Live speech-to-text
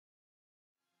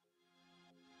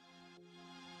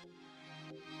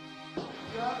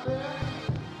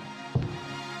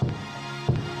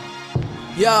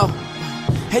Yo,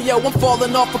 hey yo, I'm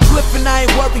falling off a cliff and I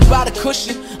ain't worried about a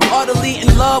cushion. I'm utterly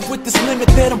in love with this limit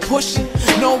that I'm pushing.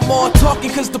 No more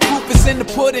talking cause the proof is in the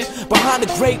pudding. Behind a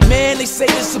great man they say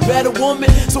there's a better woman.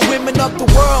 So women of the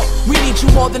world, we need you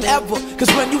more than ever. Cause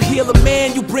when you heal a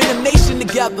man, you bring a nation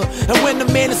together. And when the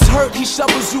man is hurt, he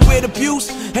shovels you with abuse.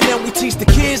 And then we teach the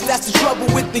kids, that's the trouble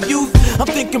with the youth. I'm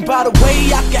thinking about a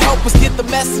way I can help us get the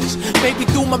message. Maybe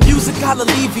through my music I'll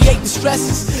alleviate the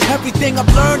stresses. Everything I've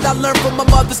learned, I learned from my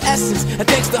mother's essence. And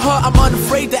thanks to her, I'm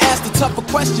unafraid to ask the tougher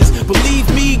questions. Believe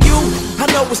me, I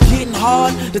know it's getting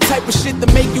hard. The type of shit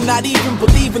that make you not even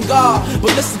believe in God.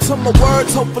 But listen to my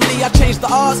words, hopefully I change the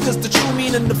odds. Cause the true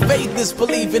meaning of faith is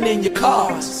believing in your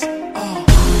cause.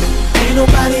 Ain't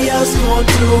nobody else gonna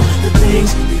do the things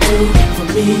you do for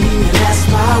me, and that's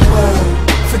my word.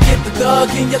 Forget the thug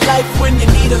in your life when you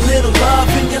need a little love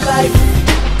in your life.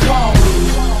 Call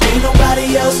me. Ain't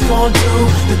nobody else gonna do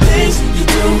the things you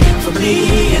do for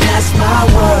me, and that's my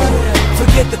word.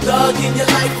 Forget the thug in your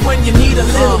life when you need a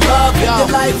little love in your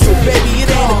life. So baby, it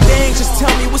ain't a thing, just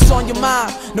tell me what's on your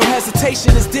mind. No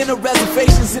hesitation, it's dinner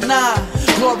reservations at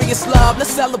 9. Glorious love, let's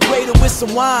celebrate it with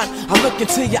some wine. I look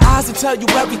into your eyes and tell you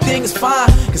everything is fine.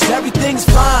 Cause everything's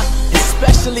fine,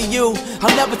 especially you.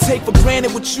 I'll never take for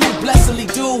granted what you blessedly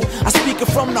do. I speak it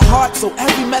from the heart, so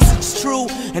every message is true.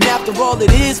 And after all,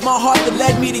 it is my heart that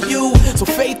led me to you. So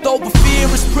faith over fear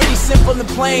is pretty simple and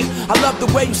plain. I love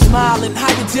the way you smile and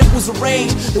how your dimples arrange.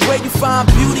 The way you find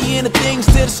beauty in the things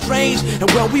that are strange.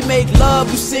 And when we make love,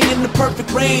 you sing in the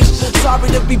perfect range. Sorry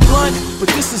to be blunt, but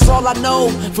this is all I know.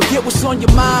 Forget what's on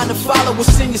your mind and follow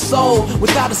what's in your soul.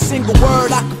 Without a single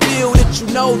word, I can feel that you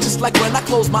know. Just like when I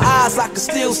close my eyes, I can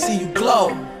still see you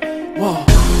glow. Whoa.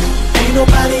 Ain't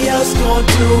nobody else gonna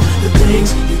do the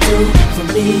things you do for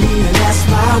me, and that's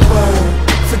my word.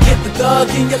 Forget the thug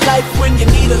in your life when you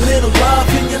need a little love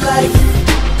in your life.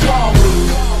 Call me.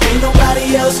 Ain't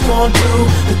nobody else gonna do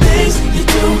the things you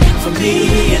do for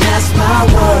me, and that's my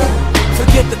word.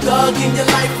 Forget the thug in your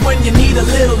life when you need a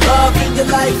little love in your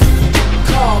life.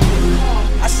 Call me.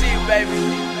 I see you, baby.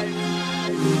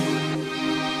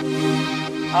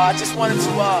 I just wanted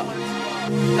to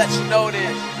let you know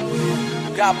that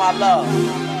you got my love.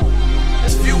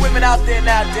 There's few women out there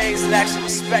nowadays that actually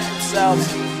respect themselves,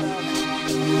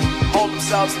 hold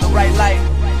themselves in the right light.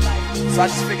 So I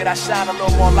just figured I'd shine a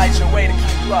little more light your way to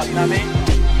keep you up, you know what I mean?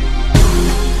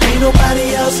 Ain't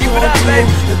nobody else gonna do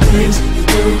the things you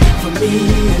do for me,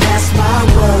 and that's my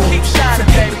word. Keep shining,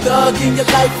 baby. Forget the thug in your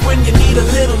life when you need a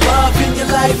little love in your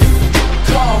life.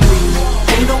 Call me.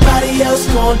 Ain't nobody else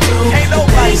gonna do the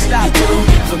things you do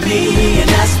for me, and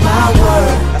that's my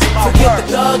word. Forget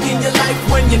the thug in your life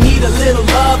when you need a little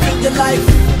love in your life.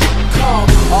 Call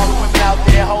me. All the women out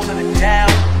there holding it down.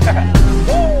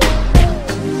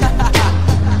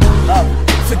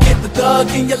 Forget the thug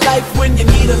in your life when you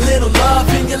need a little love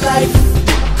in your life.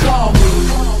 Call me.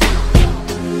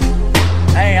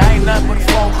 Hey, I ain't nothing but a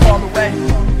phone call away.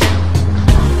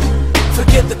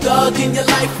 Forget the thug in your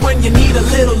life when you need a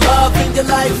little love in your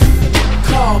life.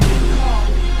 Call me.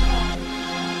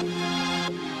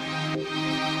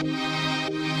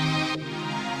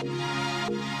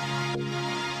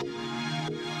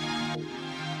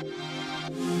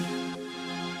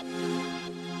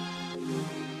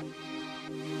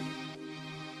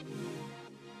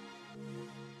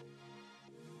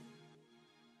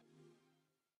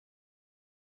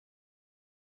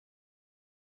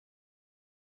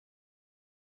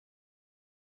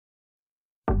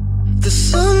 The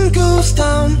sun goes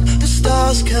down, the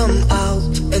stars come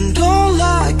out, and all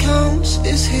that counts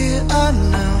is here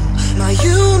and now. My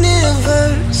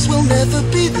universe will never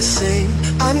be the same.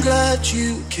 I'm glad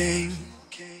you came.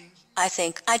 I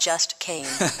think I just came.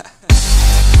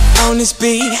 On this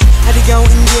beat, had to go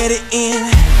and get it in.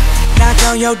 Knock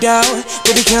on your door,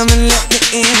 baby come and let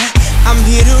me in. I'm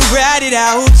here to ride it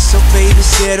out, so baby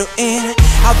settle in.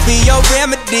 I'll be your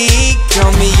remedy, call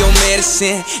me your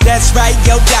medicine. That's right,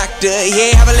 your doctor,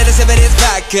 yeah, have a little sip of this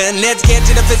vodka. Let's get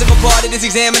to the physical part of this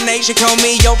examination, call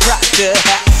me your proctor.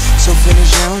 So finish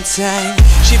on time,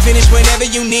 she finish whenever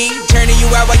you need. Turning you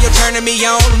out while you're turning me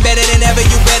on, better than ever,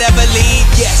 you better believe.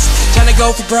 Yes, tryna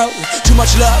go for broke, too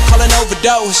much love, call an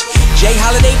overdose. Jay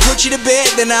Holiday put you to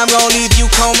bed, then I'm gonna leave you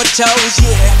comatose.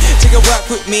 Yeah, take a walk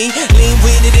with me, lean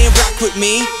with it and rock with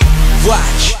me.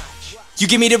 Watch, you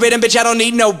give me the rhythm, bitch, I don't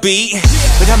need no beat.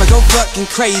 But I'ma go fucking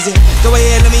crazy. Go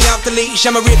ahead, let me off the leash,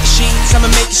 I'ma rip the sheets, I'ma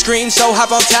make you scream, so hop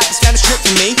on top, it's time to strip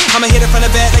for me. I'ma hit it from the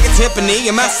back like a Tiffany,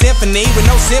 in my symphony, with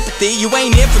no sympathy, you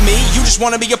ain't in for me. You just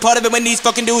wanna be a part of it when these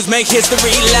fucking dudes make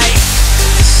history like.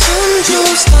 The sun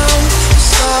goes down, the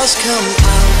stars come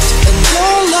out, and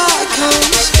all that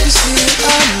counts is here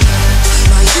and now.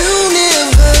 My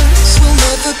universe will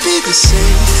never be the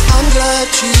same. I'm glad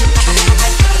you came.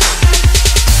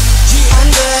 I'm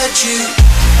glad you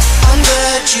came. I'm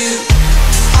glad you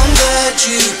came. I'm glad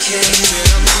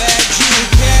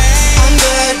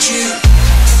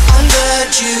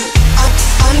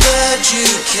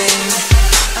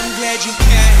you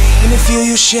came. When I feel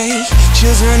you shake,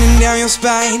 chills running down your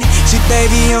spine. See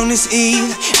baby, on this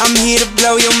eve, I'm here to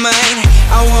blow your mind.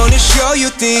 I wanna show you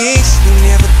things you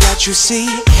never thought you'd see,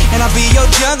 and I'll be your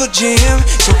jungle gym,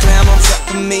 so climb on top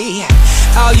of me.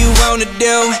 All you wanna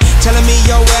do, telling me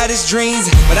your wildest dreams,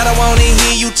 but I don't wanna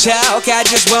hear you talk, I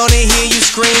just wanna hear you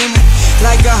scream.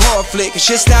 Like a horror flick, it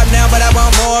should stop now, but I want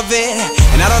more of it.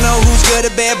 And I don't know who's good or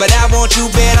bad, but I want you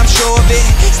bad, I'm sure of it.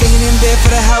 Staying in bed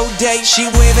for the whole day, she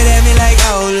waving at me like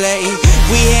Olay.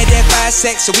 We had that 5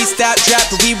 sex, so we stopped,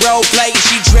 dropped, we role play.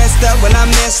 She dressed up, well I'm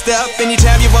messed up.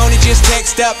 Anytime you want it, just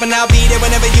text up, and I'll be there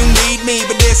whenever you need me.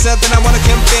 But there's something I wanna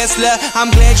confess, love, I'm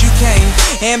glad you came.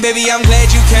 And baby, I'm glad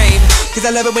you came, cause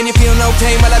I love it when you feel no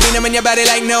pain, while I be numbing your body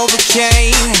like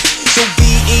Novocaine. So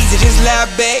be easy, just lie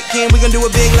back, and we gon' do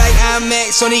it big like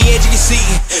IMAX, on the edge of your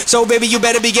seat. So baby, you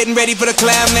better be getting ready for the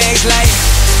climax. Like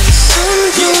the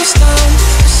sun goes down,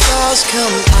 the stars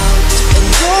come out, and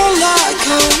all that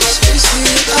counts is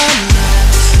here and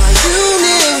now. My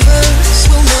universe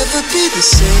will never be the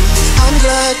same. I'm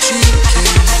glad you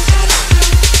came.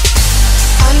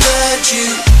 I'm glad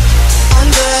you came. I'm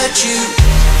glad you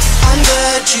came.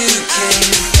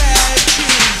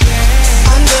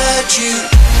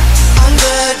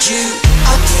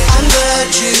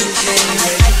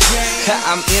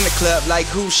 I'm in the club like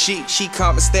who she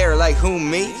can't but stare like who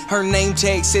me. Her name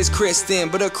tag says Kristen,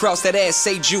 but across that ass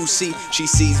say Juicy. She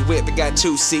sees whip, it got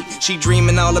 2 seat. She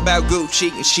dreaming all about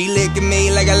Gucci, and she licking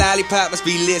me like a lollipop. Must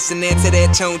be listening to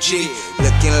that Tunchi.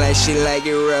 Looking like she like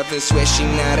it rough and swear she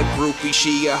not a groupie.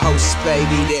 She a host,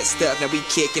 baby, that stuff. Now we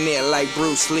kicking it like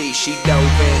Bruce Lee. She dove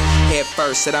in head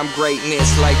first, said I'm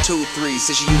greatness like 2-3.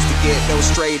 Said she used to get those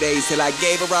straight A's till I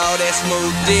gave her all that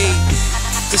smooth D.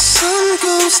 The sun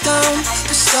goes down,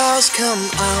 the stars come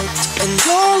out, and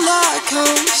all that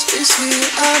counts is here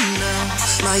and now.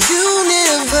 My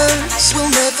universe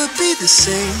will never be the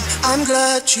same. I'm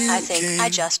glad you came. I think I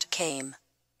just came.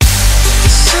 The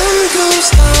sun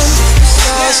goes down, the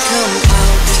stars come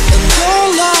out, and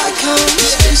all that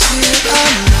counts is here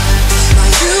and now.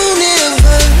 My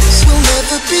universe will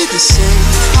never be the same.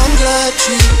 I'm glad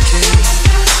you came.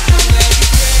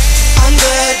 I'm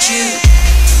glad you came.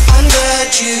 I'm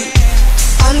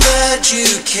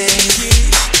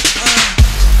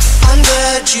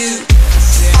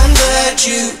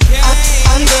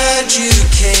glad you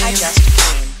came. I just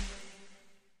came.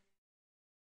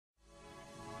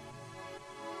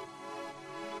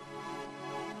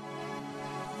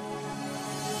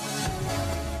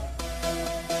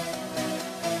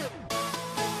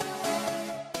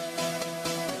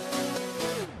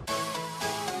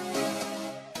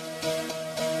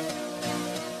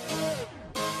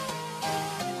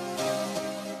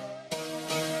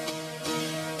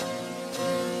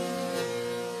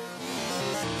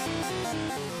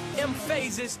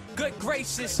 M-phazes, good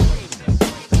gracious.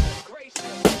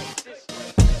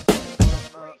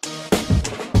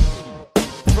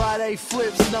 Friday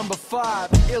flips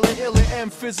 #5. Illy,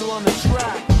 m-phazes on the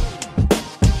track.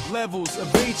 Levels,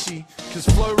 Avici, cause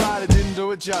Flow Rider didn't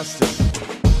do it justice.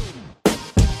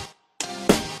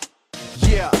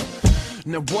 Yeah.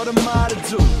 Now what am I to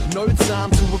do? No time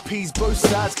to appease both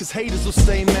sides, cause haters will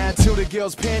stay mad till the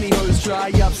girl's pantyhose dry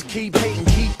up. So keep hating,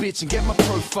 keep bitching, get my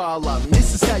profile up. And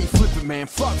this is how you flip it, man,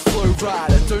 fuck Flow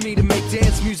Rider. Don't need to make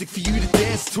dance music for you to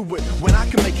dance to it, when I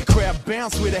can make a crowd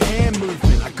bounce with a hand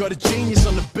movement. I got a genius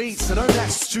on the beat, so don't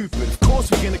act stupid. Of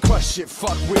course we're gonna crush shit,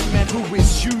 fuck with, man, who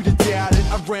is you to doubt it?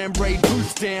 I ram raid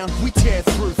booth down, we tear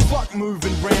through, fuck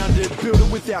moving round it. Build it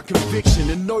without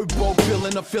conviction, and no bulk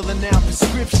billing or filling out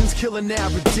prescriptions, killing our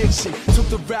addiction. Took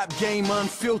the rap game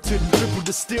unfiltered and triple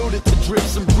distilled it to drip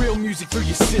some real music through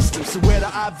your system. So where the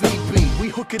IVB, we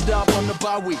hook it up on the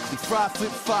bi-weekly, fry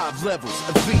flip 5 levels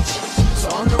of each. So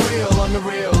on the real, on the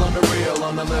real, on the real,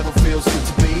 on the level, feels good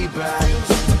to be back.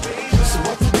 So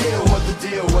what the deal, what the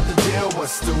deal, what the deal,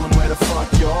 what's doing, where the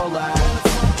fuck y'all at?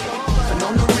 And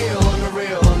on the real, on the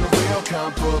real, on the real,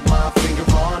 can't put my finger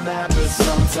on that, but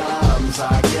sometimes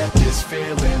I get this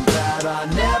feeling that I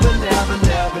never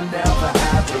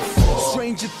had before.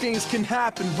 Stranger things can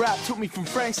happen. Rap took me from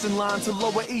Frankston line to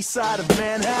Lower East Side of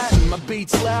Manhattan. My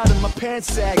beats loud and my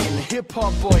pants sagging. The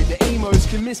hip-hop boy, the emos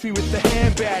can miss me with the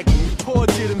handbagging. You poor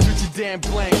diddums with your damn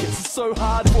blankets. It's so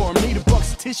hard for them. Need a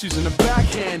box of tissues and a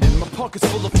backhanded. My pockets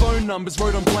full of phone numbers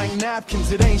wrote on blank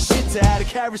napkins. It ain't shit to add a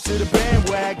carriage to the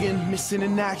bandwagon. Missing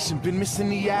in action, been missing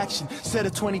the action. Set a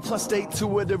 20+ date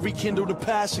tour to rekindle the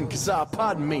passion. Cause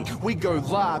pardon me, we go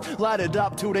live. Light it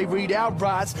up till they read our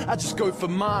rights. I just go for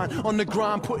mine. On the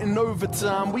grind, putting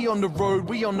overtime. We on the road,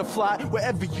 we on the flight.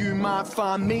 Wherever you might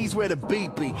find me's where the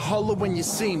beat be. Holler when you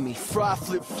see me. Fry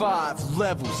flip 5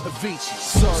 levels, Avici.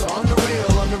 So on the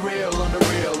real, on the real, on the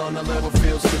real, on the level,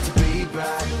 feels good to be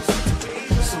back.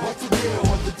 So what the deal,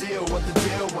 what the deal, what the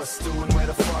deal, what's doing, where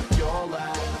the fuck y'all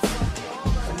at?